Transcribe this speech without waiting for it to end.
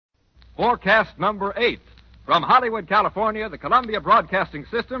Forecast number 8. From Hollywood, California, the Columbia Broadcasting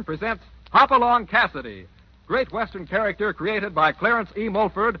System presents Hopalong, Cassidy, great Western character created by Clarence E.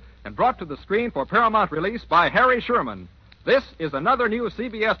 Mulford and brought to the screen for Paramount release by Harry Sherman. This is another new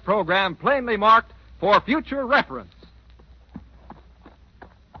CBS program plainly marked for future reference.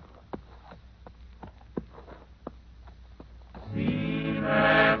 See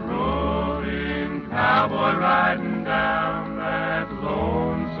that rolling cowboy riding down that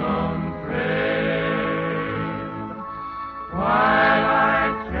lonesome trail,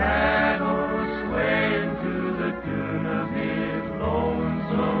 twilight shadows swaying to the tune of his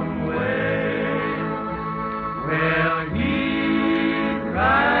lonesome wail. Well, he's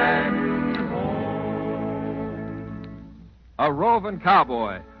riding home. A roving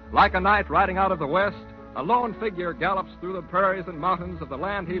cowboy, like a knight riding out of the west, a lone figure gallops through the prairies and mountains of the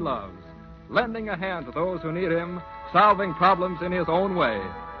land he loves, lending a hand to those who need him, solving problems in his own way.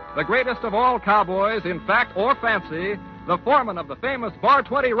 The greatest of all cowboys, in fact or fancy, the foreman of the famous Bar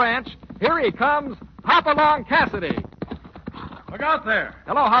 20 Ranch, here he comes, Hopalong Cassidy. Look out there.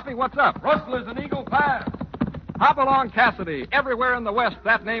 Hello, Hoppy, what's up? Rustlers in Eagle Pass. Hopalong Cassidy. Everywhere in the West,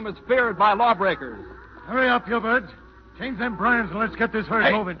 that name is feared by lawbreakers. Hurry up, you birds. Change them brands and let's get this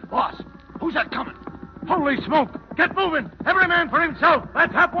herd moving. Boss, who's that coming? Holy smoke! Get moving! Every man for himself!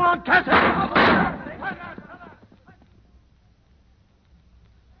 That's Hopalong Cassidy!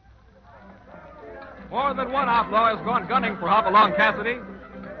 More than one outlaw has gone gunning for Hopalong Cassidy.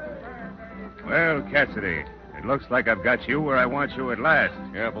 Well, Cassidy, it looks like I've got you where I want you at last.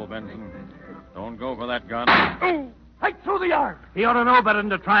 Careful, Benson. Don't go for that gun. Oh! Right through the yard! He ought to know better than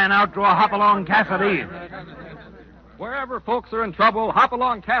to try and outdraw Hopalong Cassidy. Wherever folks are in trouble,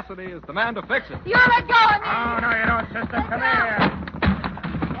 Hopalong Cassidy is the man to fix it. You let go of me. Oh, no, you don't, sister. Come here.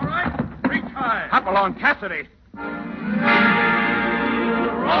 All right, reach high. Hopalong Cassidy.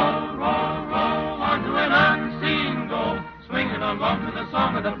 Roll, roll, roll onto an unseen goal, swinging along to the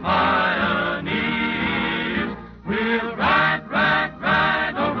song of the pioneers. We'll ride, ride,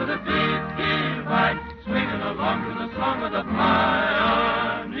 ride over the big divide, swinging along to the song of the pioneers.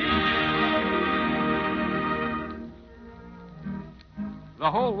 The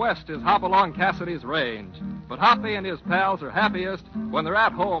whole West is Hopalong Cassidy's range. But Hoppy and his pals are happiest when they're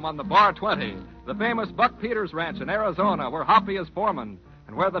at home on the Bar 20, the famous Buck Peters Ranch in Arizona, where Hoppy is foreman,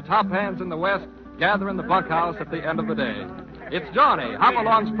 and where the top hands in the West gather in the bunkhouse at the end of the day. It's Johnny,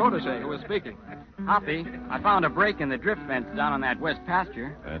 Hopalong's protege, who is speaking. Hoppy, I found a break in the drift fence down on that west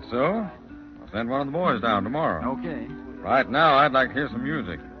pasture. That's so? I'll send one of the boys down tomorrow. Okay. Right now, I'd like to hear some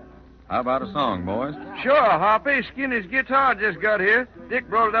music. How about a song, boys? Sure, Hoppy. Skinny's guitar just got here. Dick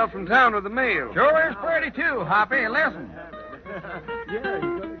brought it up from town with the mail. Sure is pretty, too, Hoppy. Listen.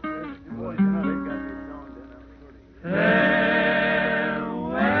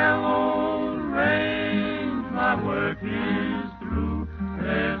 Farewell, old range, my work is through.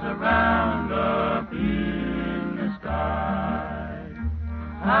 There's a roundup in the sky.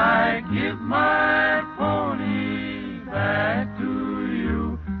 I give my pony back to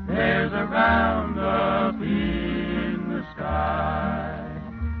you. There's a roundup in the sky.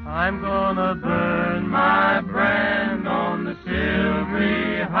 I'm gonna burn my brand on the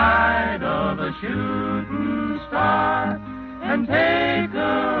silvery hide of a shooting star and take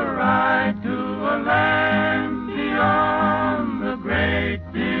a ride to a land beyond the great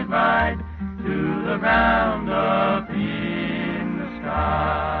divide, to the roundup in the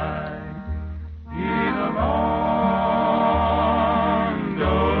sky. Get along,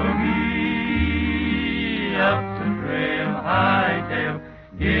 Doggy, up the trail, hightail.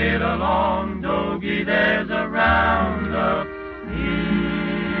 Get along, Doggy, there's a roundup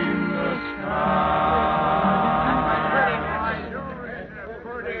in the sky.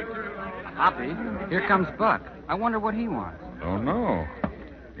 Hoppy, here comes Buck. I wonder what he wants. Don't know.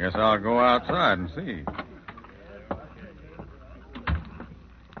 Guess I'll go outside and see.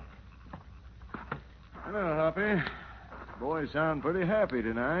 Hello, Hoppy. Boys sound pretty happy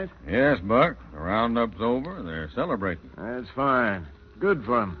tonight. Yes, Buck. The roundup's over. They're celebrating. That's fine. Good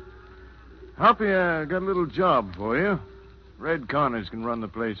for 'em. Hoppy, I got a little job for you. Red Connors can run the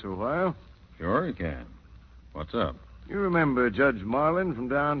place a while. Sure he can. What's up? You remember Judge Marlin from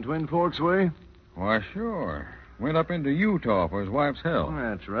down Twin Forks way? Why, sure. Went up into Utah for his wife's health.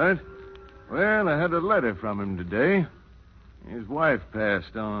 That's right. Well, I had a letter from him today. His wife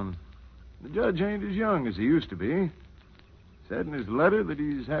passed on. The judge ain't as young as he used to be. Said in his letter that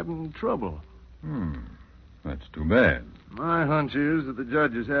he's having trouble. That's too bad. My hunch is that the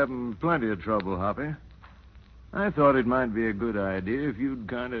judge is having plenty of trouble, Hoppy. I thought it might be a good idea if you'd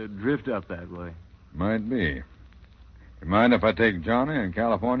kind of drift up that way. Might be. You mind if I take Johnny and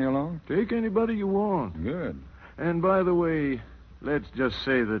California along? Take anybody you want. Good. And by the way, let's just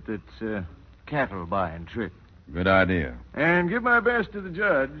say that it's a cattle buying trip. Good idea. And give my best to the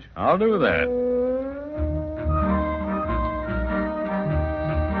judge. I'll do that.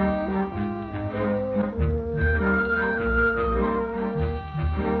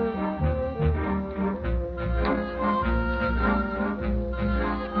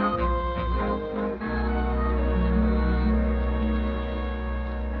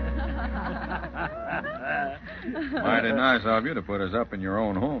 Mighty nice of you to put us up in your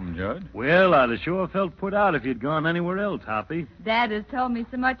own home, Judge. Well, I'd have sure felt put out if you'd gone anywhere else, Hoppy. Dad has told me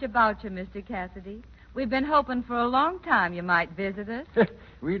so much about you, Mr. Cassidy. We've been hoping for a long time you might visit us.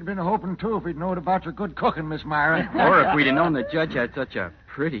 We'd been hoping, too, if we'd known about your good cooking, Miss Myra. Or if we'd have known the judge had such a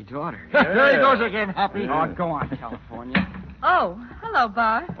pretty daughter. There he goes again, Hoppy. Oh, go on, California. Oh, hello,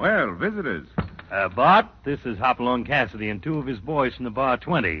 Bart. Well, visitors. Bart, this is Hopalong Cassidy and two of his boys from the Bar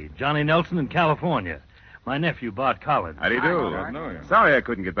 20, Johnny Nelson and California. My nephew, Bart Collins. How do you do? Bart. know you. Sorry I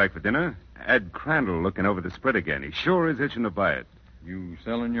couldn't get back for dinner. Ed Crandall looking over the spread again. He sure is itching to buy it. You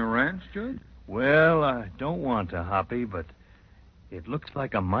selling your ranch, Judge? Well, I don't want to, Hoppy, but it looks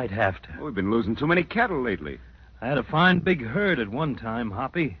like I might have to. We've been losing too many cattle lately. I had a fine big herd at one time,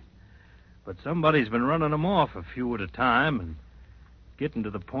 Hoppy. But somebody's been running them off a few at a time and getting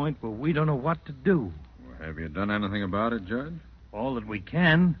to the point where we don't know what to do. Well, have you done anything about it, Judge? All that we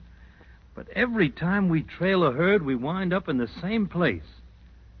can. But every time we trail a herd, we wind up in the same place.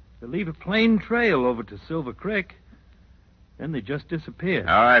 They leave a plain trail over to Silver Creek. Then they just disappear.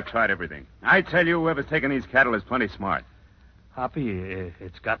 Oh, I've tried everything. I tell you, whoever's taking these cattle is plenty smart. Hoppy,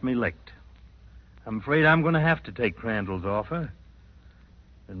 it's got me licked. I'm afraid I'm going to have to take Crandall's offer.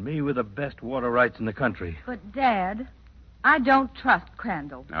 And me with the best water rights in the country. But, Dad, I don't trust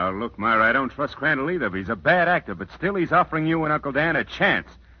Crandall. Now, look, Myra, I don't trust Crandall either. But he's a bad actor, but still he's offering you and Uncle Dan a chance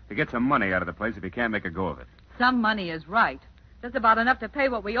to get some money out of the place if he can't make a go of it. Some money is right. Just about enough to pay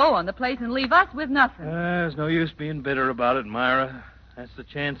what we owe on the place and leave us with nothing. There's no use being bitter about it, Myra. That's the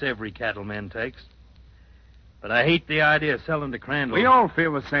chance every cattleman takes. But I hate the idea of selling to Crandall. We all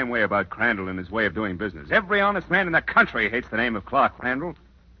feel the same way about Crandall and his way of doing business. Every honest man in the country hates the name of Clark Crandall.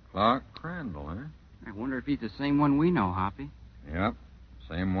 Clark Crandall, huh? I wonder if he's the same one we know, Hoppy. Yep.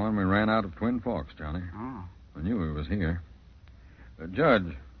 Same one we ran out of Twin Forks, Johnny. Oh. I knew he was here.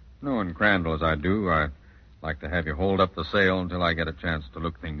 Judge, knowing Crandall as I do, I'd like to have you hold up the sale until I get a chance to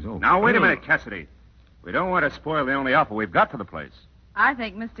look things over. Now, wait a minute, Cassidy. We don't want to spoil the only offer we've got for the place. I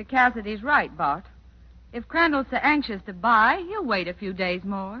think Mr. Cassidy's right, Bart. If Crandall's so anxious to buy, he'll wait a few days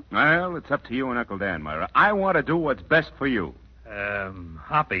more. Well, it's up to you and Uncle Dan, Myra. I want to do what's best for you.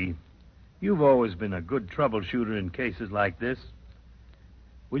 Hoppy, you've always been a good troubleshooter in cases like this.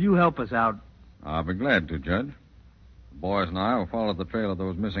 Will you help us out? I'll be glad to, Judge. The boys and I will follow the trail of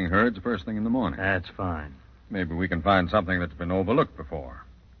those missing herds first thing in the morning. That's fine. Maybe we can find something that's been overlooked before.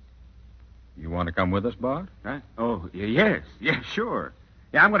 You want to come with us, Bart? Huh? Oh, yes. Yeah, sure.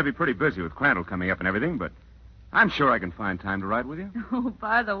 Yeah, I'm going to be pretty busy with Crandall coming up and everything, but I'm sure I can find time to ride with you. Oh,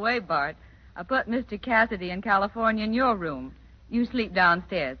 by the way, Bart, I put Mr. Cassidy in California in your room. You sleep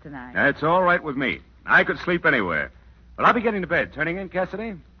downstairs tonight. That's all right with me. I could sleep anywhere. But I'll be getting to bed. Turning in,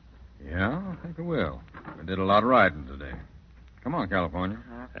 Cassidy? Yeah, I think I will. We did a lot of riding today. Come on, California.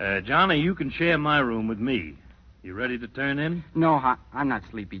 Johnny, you can share my room with me. You ready to turn in? No, I'm not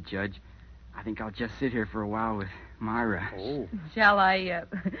sleepy, Judge. I think I'll just sit here for a while with Myra. Oh. Shall I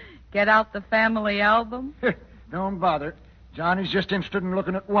get out the family album? Don't bother. Johnny's just interested in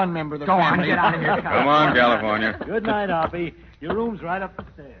looking at one member of the Go on, family. get out of here. Come on, California. Good night, Hoppy. Your room's right up the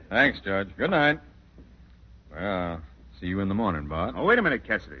stairs. Thanks, Judge. Good night. Well, see you in the morning, Bart. Oh, wait a minute,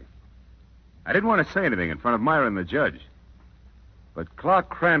 Cassidy. I didn't want to say anything in front of Myra and the judge. But Clark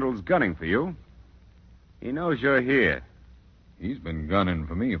Crandall's gunning for you. He knows you're here. He's been gunning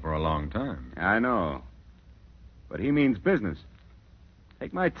for me for a long time. I know. But he means business.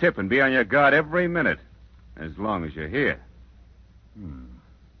 Take my tip and be on your guard every minute, as long as you're here.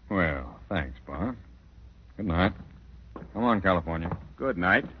 Well, thanks, Bart. Good night. Come on, California. Good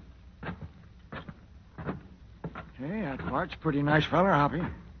night. Hey, that Bart's a pretty nice feller, Hoppy.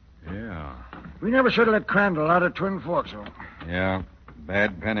 Yeah. We never should have let Crandall out of Twin Forks, though. Yeah.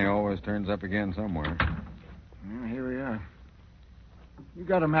 Bad penny always turns up again somewhere. Well, here we are. You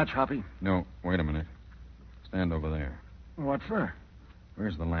got a match, Hoppy? No, wait a minute. Stand over there. What for?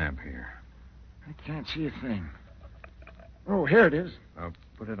 Where's the lamp here? I can't see a thing. Oh, here it is.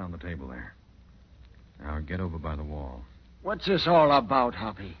 Put it on the table there. Now get over by the wall. What's this all about,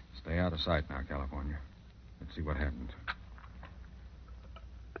 Hoppy? Stay out of sight now, California. Let's see what happens.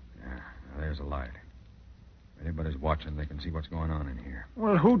 Yeah, now there's a light. If anybody's watching, they can see what's going on in here.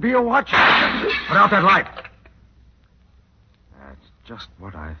 Well, who'd be a watcher? Put out that light. That's just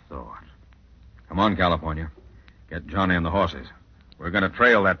what I thought. Come on, California. Get Johnny and the horses. We're going to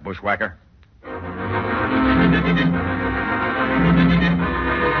trail that bushwhacker.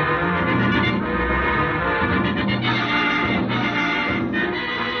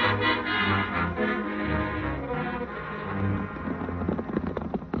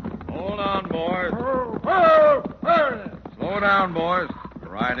 Hold on, boys. Slow down, boys.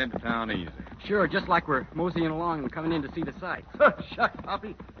 Ride into town easy. Sure, just like we're moseying along and coming in to see the sights. Shucks,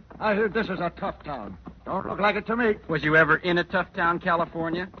 Hoppy. I heard this is a tough town. Don't look like it to me. Was you ever in a tough town,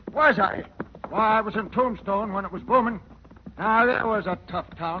 California? Was I? Why, I was in Tombstone when it was booming. Now, there was a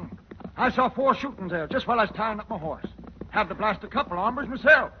tough town. I saw 4 shootings there just while I was tying up my horse. Had to blast a couple of hombres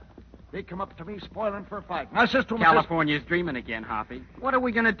myself. They come up to me spoiling for a fight. And I says to them... California's dreaming again, Hoppy. What are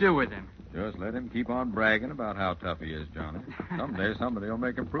we going to do with him? Just let him keep on bragging about how tough he is, Johnny. Someday somebody will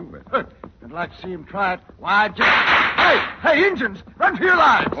make him prove it. I'd like to see him try it. Why, just... Hey, Injuns! Run for your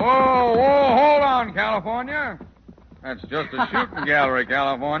lives! Whoa, hold on, California. That's just a shooting gallery,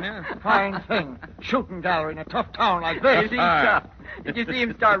 California. Fine thing. Shooting gallery in a tough town like this. He's tough. Did you see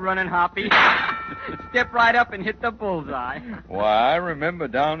him start running, Hoppy? Step right up and hit the bullseye. Why, I remember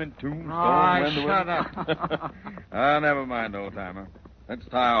down in Tombstone. Oh, shut up. Never mind, old-timer. Let's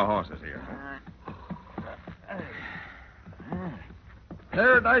tie our horses here.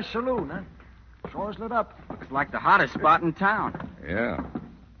 Paradise Saloon, huh? Shore's lit up. Looks like the hottest spot in town. Yeah.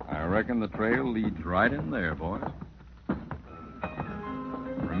 I reckon the trail leads right in there, boys.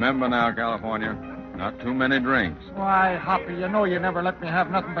 Remember now, California, not too many drinks. Why, Hoppy, you know you never let me have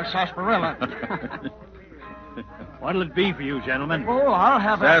nothing but sarsaparilla. What'll it be for you, gentlemen? Oh, I'll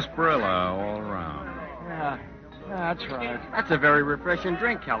have sarsaparilla all around. Yeah, that's right. That's a very refreshing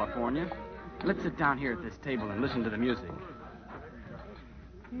drink, California. Let's sit down here at this table and listen to the music.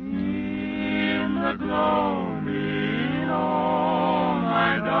 In the gloaming, oh,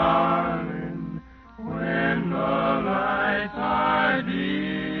 my darling, when the lights are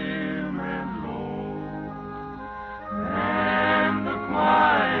dim and low, and the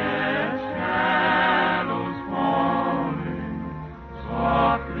quiet shadows falling,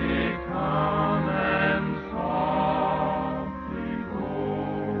 softly come and softly go,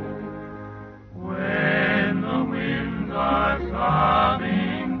 when the winds are sobbing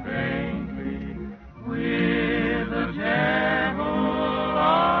with the devil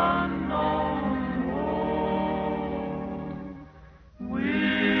unknown home,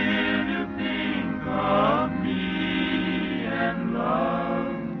 will you think of me and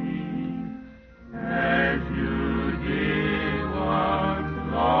love me as you did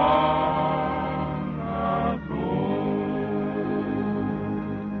once long ago?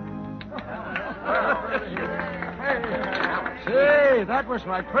 Say, that was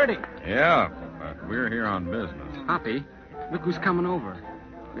right pretty. Yeah. We're here on business. Hoppy, look who's coming over.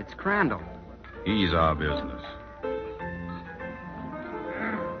 It's Crandall. He's our business.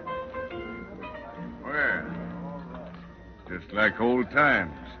 Well, just like old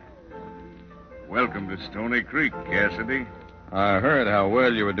times. Welcome to Stony Creek, Cassidy. I heard how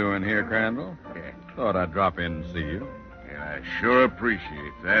well you were doing here, Crandall. Thought I'd drop in and see you. And I sure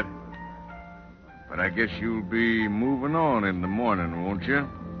appreciate that. But I guess you'll be moving on in the morning, won't you?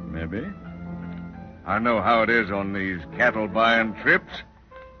 Maybe. I know how it is on these cattle buying trips.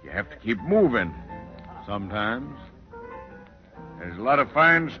 You have to keep moving. Sometimes. There's a lot of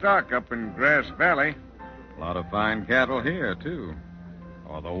fine stock up in Grass Valley. A lot of fine cattle here, too.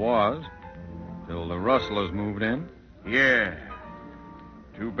 Or there was, till the rustlers moved in. Yeah.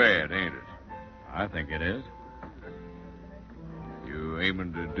 Too bad, ain't it? I think it is. You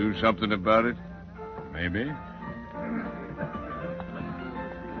aiming to do something about it? Maybe.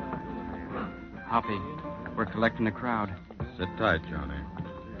 Hoppy, we're collecting a crowd. Sit tight, Johnny.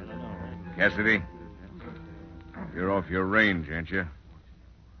 Cassidy, you're off your range, ain't you?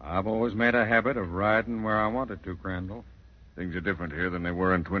 I've always made a habit of riding where I wanted to, Crandall. Things are different here than they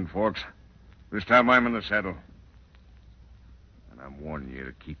were in Twin Forks. This time I'm in the saddle. And I'm warning you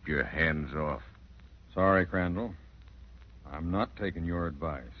to keep your hands off. Sorry, Crandall. I'm not taking your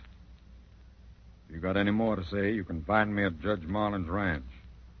advice. If you got any more to say, you can find me at Judge Marlin's ranch.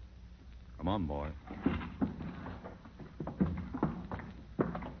 Come on, boy.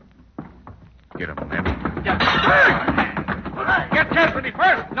 Get him, men. Get Cassidy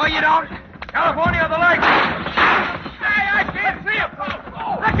first. No, you don't. California, the light. Hey, I can't see him.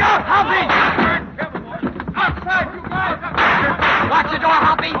 Look out, Hoppy. Outside, you guys. Watch the door,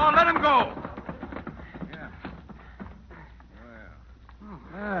 Hoppy. Oh, let him go.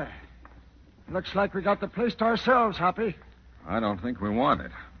 Look Looks like we got the place to ourselves, Hoppy. I don't think we want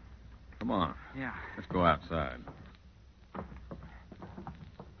it. Come on. Yeah. Let's go outside.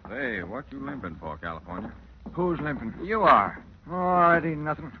 Say, what you limping for, California? Who's limping? You are. Oh, it ain't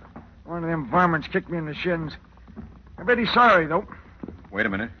nothing. One of them varmints kicked me in the shins. I bet he's sorry, though. Wait a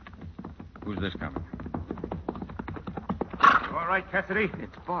minute. Who's this coming? You all right, Cassidy?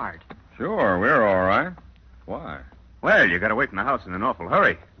 It's Bart. Sure, we're all right. Why? Well, you got away from the house in an awful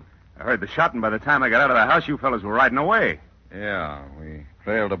hurry. I heard the shot, and by the time I got out of the house, you fellas were riding away. Yeah, we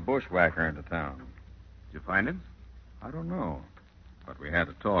trailed a bushwhacker into town. Did you find him? I don't know. But we had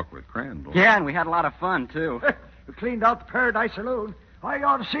to talk with Crandall. Yeah, and we had a lot of fun, too. We cleaned out the Paradise Saloon. Why, you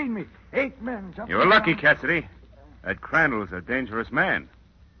ought to seen me. 8 men jumping. You were lucky, around. Cassidy. That Crandall's a dangerous man.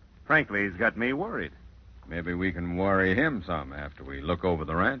 Frankly, he's got me worried. Maybe we can worry him some after we look over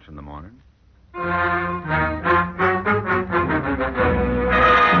the ranch in the morning.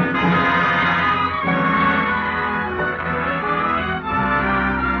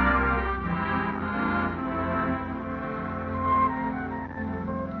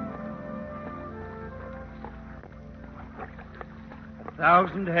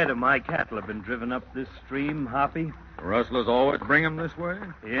 1,000 head of my cattle have been driven up this stream, Hoppy. The rustlers always bring 'em this way?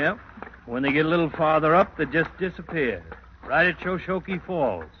 Yep. When they get a little farther up, they just disappear. Right at Shoshone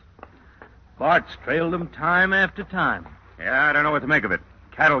Falls. Bart's trailed them time after time. Yeah, I don't know what to make of it.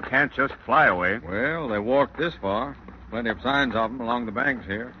 Cattle can't just fly away. Well, they walked this far. Plenty of signs of 'em along the banks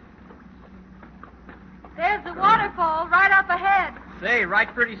here. There's the waterfall right up ahead. Say,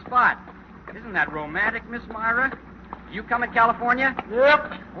 right pretty spot. Isn't that romantic, Miss Myra? You coming, California?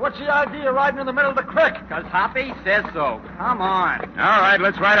 Yep. What's the idea riding in the middle of the creek? Because Hoppy says so. Come on. All right,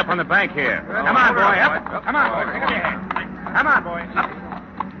 let's ride up on the bank here. Come on, boy. Up. Come on, boy. Come on, boy. Up.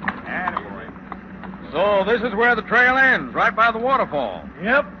 Attaboy. So this is where the trail ends, right by the waterfall.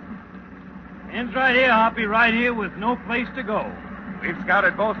 Yep. Ends right here, Hoppy, right here with no place to go. We've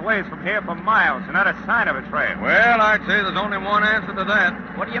scouted both ways from here for miles and not a sign of a trail. Well, I'd say there's only one answer to that.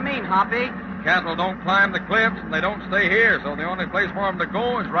 What do you mean, Hoppy? Cattle don't climb the cliffs, and they don't stay here, so the only place for them to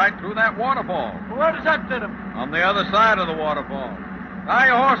go is right through that waterfall. Where does that fit him? On the other side of the waterfall. Tie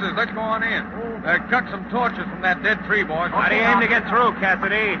your horses. Let's go on in. Cut some torches from that dead tree, boys. How do you aim to get through,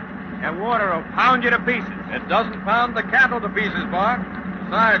 Cassidy? That water will pound you to pieces. It doesn't pound the cattle to pieces, Bart.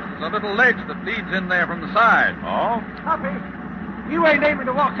 Besides, there's a little ledge that leads in there from the side. Oh? Hoppy, you ain't aiming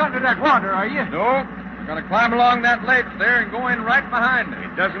to walk under that water, are you? No. We're going to climb along that ledge there and go in right behind it.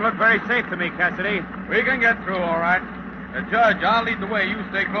 It doesn't look very safe to me, Cassidy. We can get through, all right. Judge, I'll lead the way. You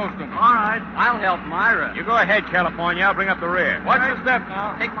stay close to me. All right. I'll help Myra. You go ahead, California. I'll bring up the rear. Watch your step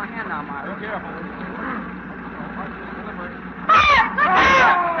now. Take my hand now, Myra.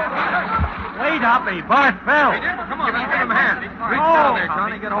 Wait, Hoppy. Bart fell. Hey, Denver, come on. Let's give him a hand. All right, down there,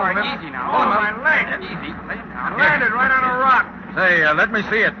 Johnny. Get hold of him. Easy now. Oh, my leg. Easy. Lay him down. Landed right on a rock. Say, let me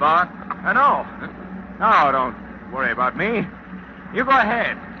see it, Bart. No. No, don't worry about me. You go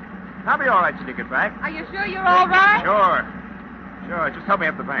ahead. I'll be all right till you get back. Are you sure you're all right? Sure. Just help me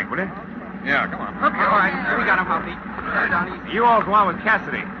up the bank, will you? Yeah, come on. Okay, all right. We got him, Hoppy. Lay down easy. You all go on with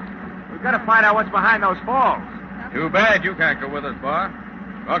Cassidy. We've got to find out what's behind those falls. Too bad you can't go with us, Bart.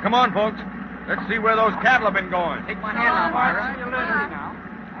 Well, come on, folks. Let's see where those cattle have been going. Take my hand now, Myra.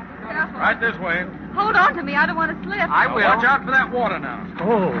 Careful. Right this way. Hold on to me. I don't want to slip. I Now, will. watch out for that water now.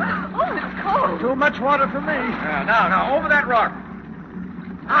 Oh. Oh, it's cold. Too much water for me. Now, over that rock.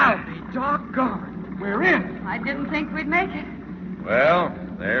 I'll be doggone. We're in. I didn't think we'd make it. Well,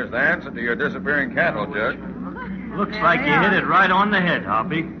 there's the answer to your disappearing cattle, Judge. Looks There like they you are. hit it right on the head,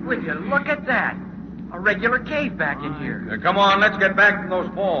 Hoppy. Will you look at that? A regular cave back in here. Come on, let's get back to those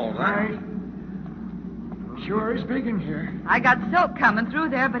falls, huh? Right. Sure is big in here. I got soap coming through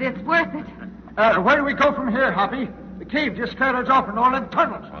there, but it's worth it. Where do we go from here, Hoppy? The cave just straddles off in all them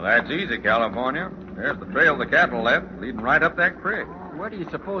tunnels. Well, that's easy, California. There's the trail the cattle left, leading right up that creek. Where do you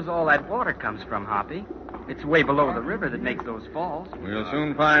suppose all that water comes from, Hoppy? It's way below the river that makes those falls. We'll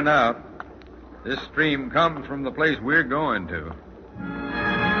soon find out. This stream comes from the place we're going to.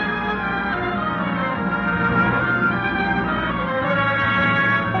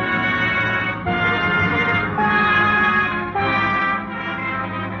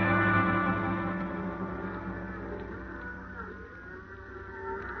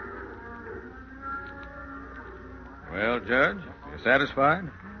 Well, Judge, you satisfied?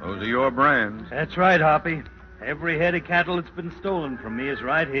 Those are your brands. That's right, Hoppy. Every head of cattle that's been stolen from me is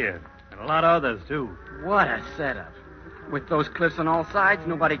right here. And a lot of others, too. What a setup. With those cliffs on all sides,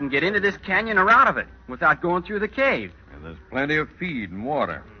 nobody can get into this canyon or out of it without going through the cave. And there's plenty of feed and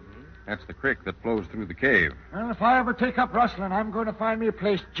water. That's the creek that flows through the cave. Well, if I ever take up rustling, I'm going to find me a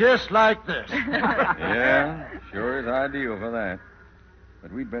place just like this. Yeah, sure is ideal for that.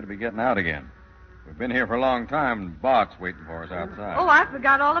 But we'd better be getting out again. We've been here for a long time, and Bart's waiting for us outside. Oh, I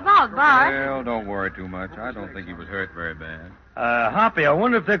forgot all about Bart. Well, don't worry too much. I don't think he was hurt very bad. Hoppy, I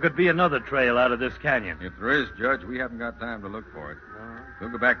wonder if there could be another trail out of this canyon. If there is, Judge, we haven't got time to look for it. We'll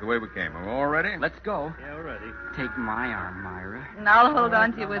go back the way we came. Are we all ready? Let's go. Yeah, ready. Take my arm, Myra. And I'll hold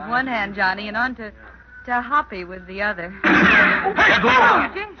on to you with one hand, Johnny, and on to Hoppy with the other. Get low!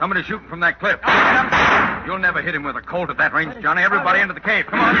 Somebody's shooting from that cliff. You'll never hit him with a Colt at that range, Johnny. Everybody into the cave.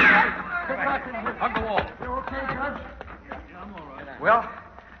 Come on. Hug the wall. You okay, Judge? Well,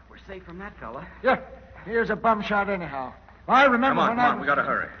 we're safe from that fella. Yeah. Here's a bum shot anyhow. I remember Come when on. We got to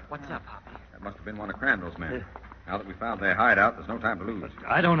hurry. What's up, Hoppy? That must have been one of Crandall's men. Now that we found their hideout, there's no time to lose.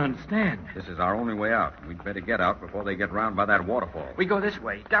 I don't understand. This is our only way out. We'd better get out before they get round by that waterfall. We go this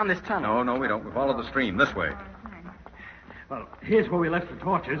way, down this tunnel. No, we don't. We follow the stream this way. Well, here's where we left the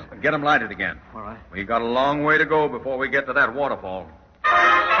torches. Get them lighted again. All right. We got a long way to go before we get to that waterfall.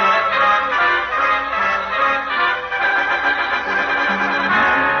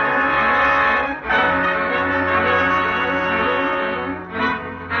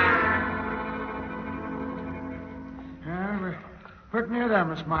 Pretty near there,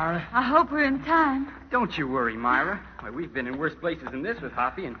 Miss Myra. I hope we're in time. Don't you worry, Myra. Why, we've been in worse places than this with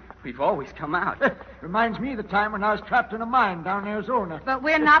Hoppy, and we've always come out. Reminds me of the time when I was trapped in a mine down in Arizona. But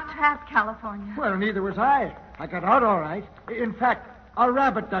we're not trapped, California. Well, neither was I. I got out all right. In fact, a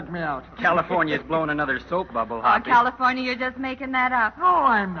rabbit dug me out. California's blown another soap bubble, Oh, Hoppy. California, you're just making that up. No,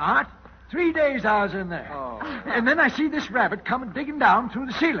 I'm not. 3 days I was in there. Oh. And then I see this rabbit coming digging down through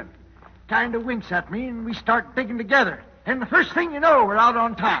the ceiling. Kind of winks at me, and we start digging together. And the first thing you know, we're out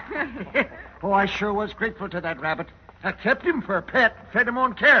on top. Oh, I sure was grateful to that rabbit. I kept him for a pet, fed him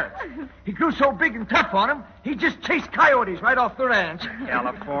on carrots. He grew so big and tough on him, he just chased coyotes right off the ranch.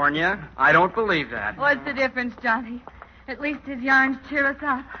 California? I don't believe that. What's the difference, Johnny? At least his yarns cheer us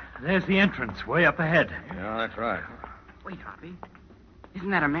up. There's the entrance, way up ahead. Yeah, that's right. Wait, Hoppy.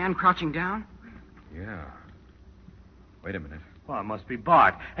 Isn't that a man crouching down? Yeah. Wait a minute. Well, it must be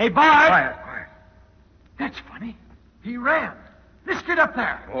Bart. Hey, Bart! Quiet. That's funny. He ran. Let's get up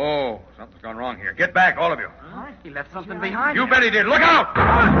there. Oh, something's gone wrong here. Get back, all of you. He left something behind You him. bet he did. Look out!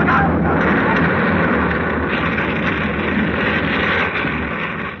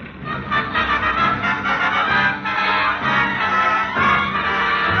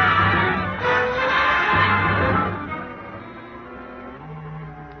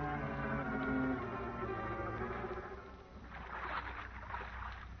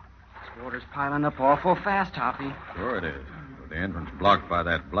 Water's piling up awful fast, Hoppy. Sure it is. With the entrance blocked by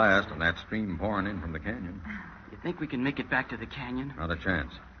that blast and that stream pouring in from the canyon. You think we can make it back to the canyon? Not a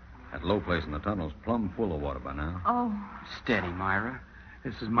chance. That low place in the tunnel's plumb full of water by now. Oh, Steady, Myra.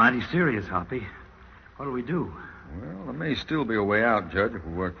 This is mighty serious, Hoppy. What do we do? Well, there may still be a way out, Judge, if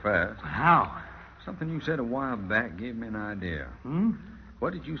we work fast. How? Something you said a while back gave me an idea.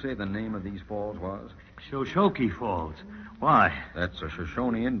 What did you say the name of these falls was? Shoshoki Falls. Why? That's a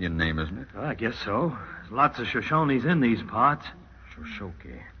Shoshone Indian name, isn't it? Well, I guess so. There's lots of Shoshones in these parts.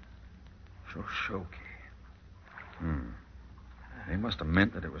 Shoshoki. They must have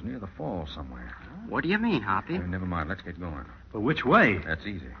meant that it was near the falls somewhere. What do you mean, Hoppy? Never mind. Let's get going. But which way? That's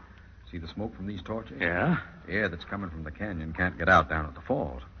easy. See the smoke from these torches? Yeah? The air that's coming from the canyon can't get out down at the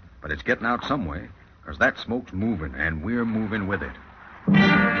falls. But it's getting out some way, because that smoke's moving, and we're moving with it.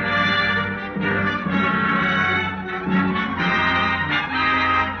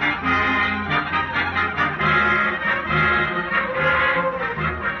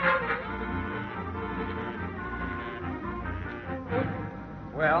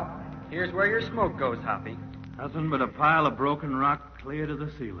 Well, here's where your smoke goes, Hoppy. Nothing but a pile of broken rock clear to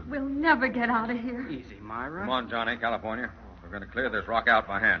the ceiling. we'll never get out of here. Easy, Myra. Come on, Johnny, California. We're going to clear this rock out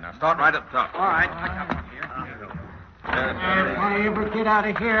by hand. Now, start right at the top. All right. I come up here. If I ever get out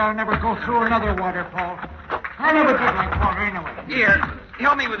of here, I'll never go through another waterfall. I never did like water anyway. Here,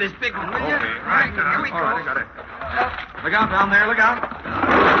 help me with this big one, will you? Okay. Right, here we go. All right, I got it. Look out down there. Look out.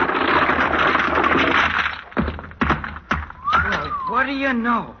 Well, what do you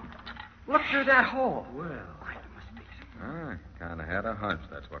know? Look through that hole. Well, I kind of had a hunch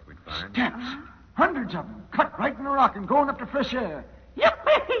that's what we'd find. Steps. Hundreds of them. Cut right in the rock and going up to fresh air.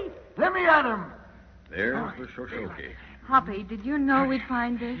 Yippee! Let me at 'em. There's the Shoshoki. Hoppy, did you know we'd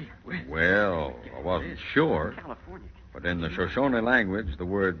find this? Well, I wasn't sure. California. But in the Shoshone language, the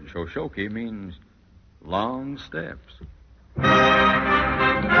word Shoshoki means long steps.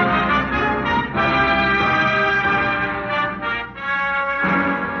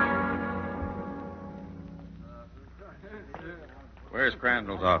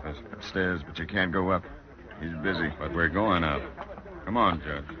 upstairs, but you can't go up. He's busy. But we're going up. Come on,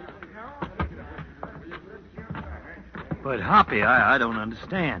 Judge. But, Hoppy, I don't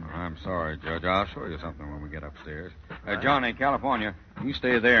understand. I'm sorry, Judge. I'll show you something when we get upstairs. Johnny, California, you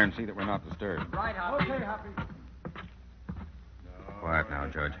stay there and see that we're not disturbed. Right, Hoppy. Okay, Happy. Quiet now,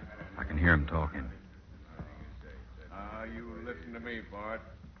 Judge. I can hear him talking. You listen to me, Bart.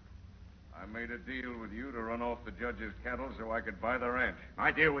 I made a deal with you to run off the judge's cattle so I could buy the ranch.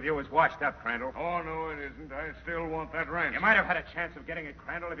 My deal with you is washed up, Crandall. Oh, no, it isn't. I still want that ranch. You might have had a chance of getting it,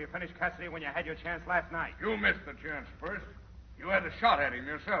 Crandall, if you finished Cassidy when you had your chance last night. You missed the chance first. You had a shot at him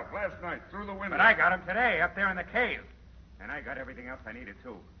yourself last night through the window. But I got him today up there in the cave. And I got everything else I needed,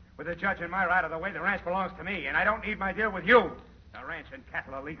 too. With the judge and Myra out of the way, the ranch belongs to me, and I don't need my deal with you. The ranch and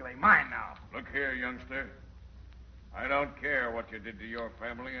cattle are legally mine now. Look here, youngster. I don't care what you did to your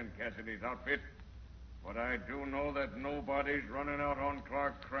family and Cassidy's outfit, but I do know that nobody's running out on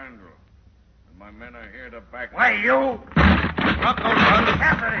Clark Crandall. And my men are here to back Why, me. you? Drop those guns.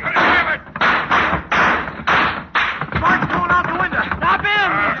 Cassidy! Damn it! Mark's going out the window. Stop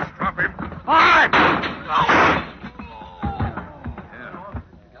him! Stop him. All right.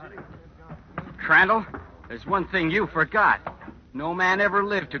 Crandall, there's one thing you forgot. No man ever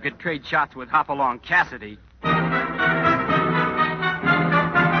lived who could trade shots with Hopalong Cassidy.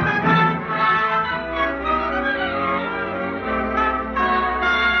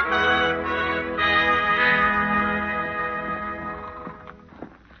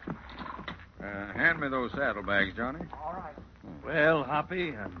 Hand me those saddlebags, Johnny. All right. Well,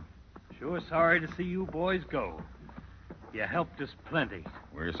 Hoppy, I'm sure sorry to see you boys go. You helped us plenty.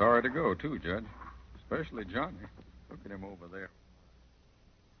 We're sorry to go, too, Judge. Especially Johnny. Look at him over there.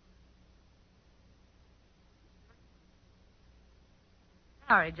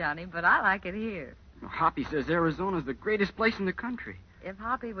 Sorry, Johnny, but I like it here. Hoppy says Arizona's the greatest place in the country. If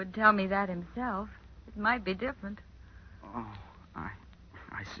Hoppy would tell me that himself, it might be different. Oh, I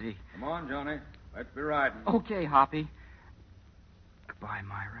see. Come on, Johnny. Let's be riding. Okay, Hoppy. Goodbye,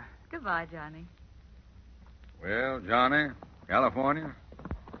 Myra. Goodbye, Johnny. Well, Johnny, California,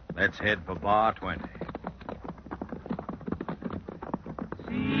 let's head for Bar 20.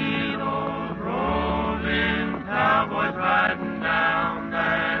 See those rolling cowboys riding down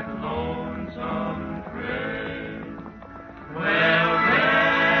that lonesome trail. Well,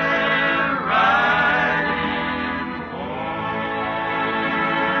 they're riding home.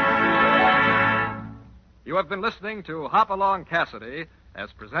 You have been listening to Hopalong Cassidy,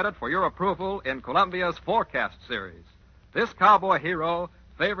 as presented for your approval in Columbia's Forecast series. This cowboy hero,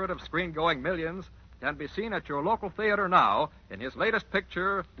 favorite of screen-going millions, can be seen at your local theater now in his latest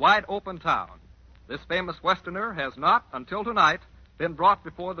picture, Wide Open Town. This famous Westerner has not, until tonight, been brought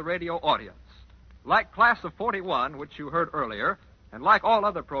before the radio audience. Like Class of 41, which you heard earlier, and like all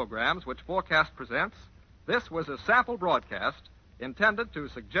other programs which Forecast presents, this was a sample broadcast intended to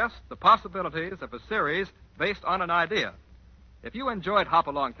suggest the possibilities of a series based on an idea. If you enjoyed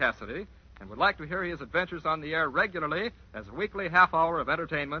Hopalong Cassidy and would like to hear his adventures on the air regularly as a weekly half hour of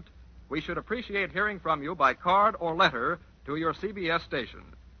entertainment, we should appreciate hearing from you by card or letter to your CBS station.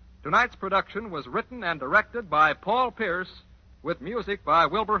 Tonight's production was written and directed by Paul Pierce, with music by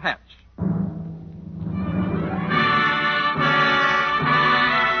Wilbur Hatch.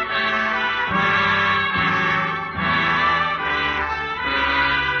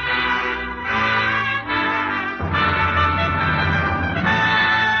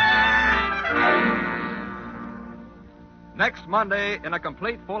 Next Monday, in a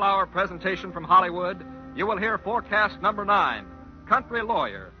complete full-hour presentation from Hollywood, you will hear Forecast number 9, Country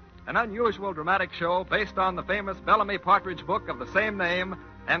Lawyer, an unusual dramatic show based on the famous Bellamy Partridge book of the same name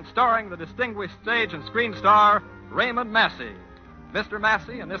and starring the distinguished stage and screen star Raymond Massey. Mr.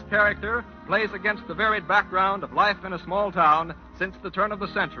 Massey, in this character, plays against the varied background of life in a small town since the turn of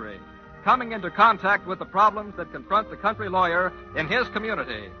the century, coming into contact with the problems that confront the country lawyer in his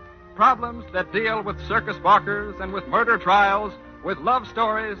community. Problems that deal with circus barkers and with murder trials, with love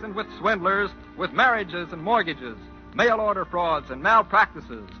stories and with swindlers, with marriages and mortgages, mail order frauds and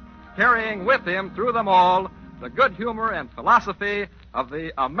malpractices, carrying with him through them all the good humor and philosophy of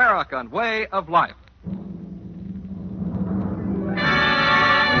the American way of life.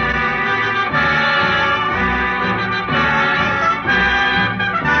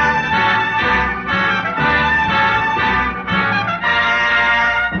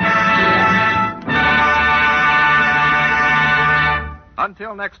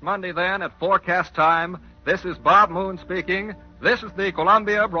 Until next Monday, then, at Forecast time, this is Bob Moon speaking. This is the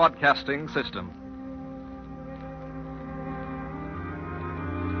Columbia Broadcasting System.